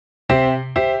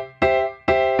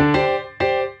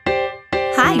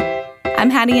I'm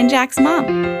Hattie and Jack's mom,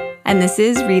 and this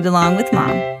is Read Along with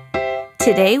Mom.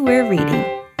 Today we're reading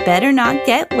Better Not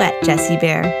Get Wet, Jessie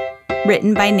Bear,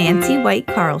 written by Nancy White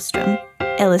Carlstrom,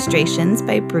 illustrations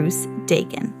by Bruce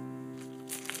Dagan.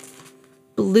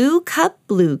 Blue cup,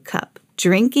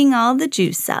 drinking all the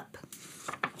juice up.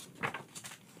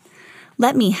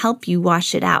 Let me help you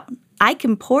wash it out. I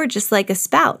can pour just like a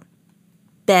spout.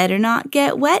 Better not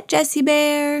get wet, Jessie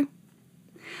Bear.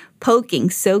 Poking,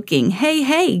 soaking,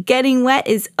 hey, getting wet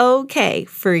is okay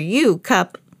for you,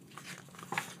 cup.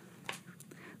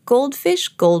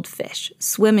 Goldfish,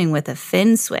 swimming with a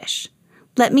fin swish.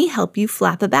 Let me help you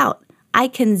flap about. I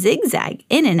can zigzag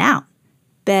in and out.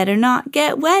 Better not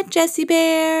get wet, Jessie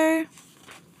Bear.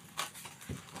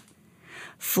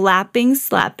 Flapping,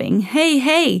 slapping,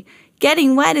 hey,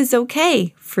 getting wet is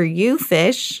okay for you,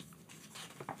 fish.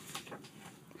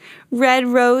 Red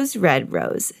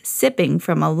rose, sipping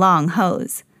from a long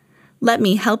hose. Let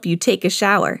me help you take a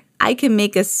shower. I can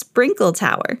make a sprinkle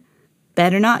tower.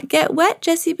 Better not get wet,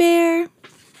 Jessie Bear.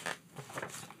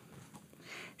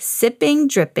 Sipping,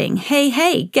 dripping,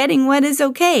 hey, getting wet is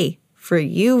okay for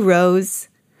you, Rose.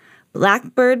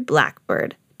 Blackbird,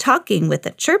 talking with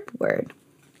a chirp word.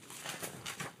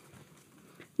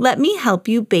 Let me help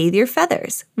you bathe your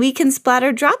feathers. We can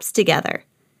splatter drops together.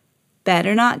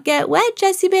 Better not get wet,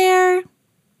 Jessie Bear.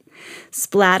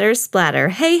 Splatter, splatter,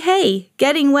 hey,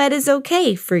 getting wet is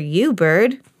okay for you,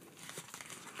 bird.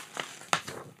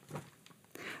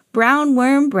 Brown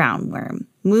worm,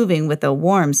 moving with a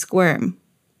warm squirm.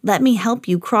 Let me help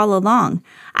you crawl along.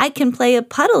 I can play a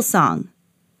puddle song.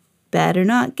 Better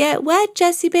not get wet,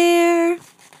 Jessie Bear.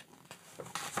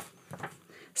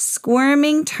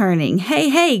 Squirming, turning,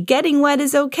 hey, getting wet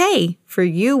is okay for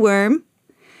you, worm.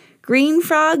 Green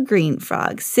frog,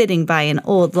 sitting by an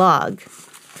old log.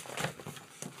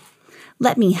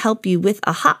 Let me help you with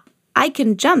a hop. I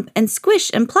can jump and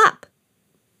squish and plop.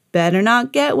 Better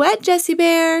not get wet, Jessie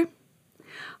Bear.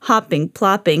 Hopping,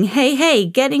 plopping, hey,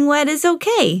 getting wet is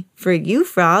okay for you,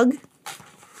 frog.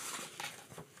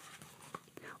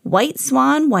 White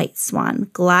swan,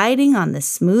 gliding on the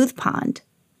smooth pond.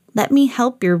 Let me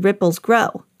help your ripples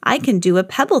grow. I can do a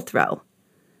pebble throw.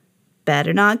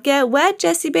 Better not get wet,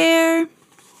 Jessie Bear.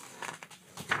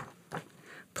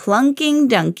 Plunking,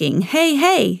 dunking,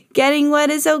 hey, getting wet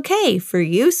is okay for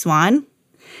you, swan.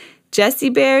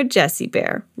 Jessie Bear,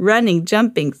 running,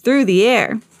 jumping through the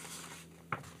air.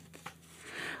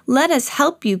 Let us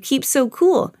help you keep so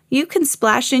cool. You can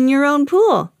splash in your own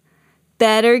pool.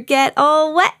 Better get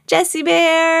all wet, Jessie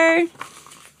Bear.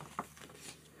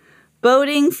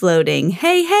 Boating, floating,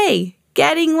 hey,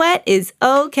 getting wet is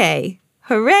okay.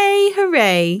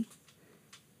 Hooray!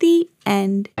 The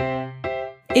end.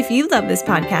 If you love this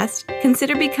podcast,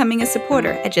 consider becoming a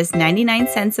supporter at just 99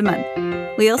 cents a month.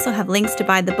 We also have links to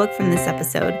buy the book from this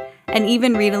episode and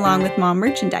even Read Along with Mom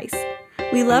merchandise.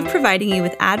 We love providing you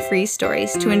with ad-free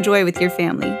stories to enjoy with your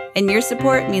family, and your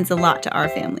support means a lot to our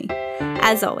family.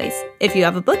 As always, if you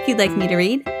have a book you'd like me to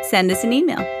read, send us an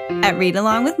email at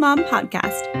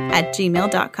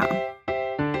readalongwithmompodcast@gmail.com.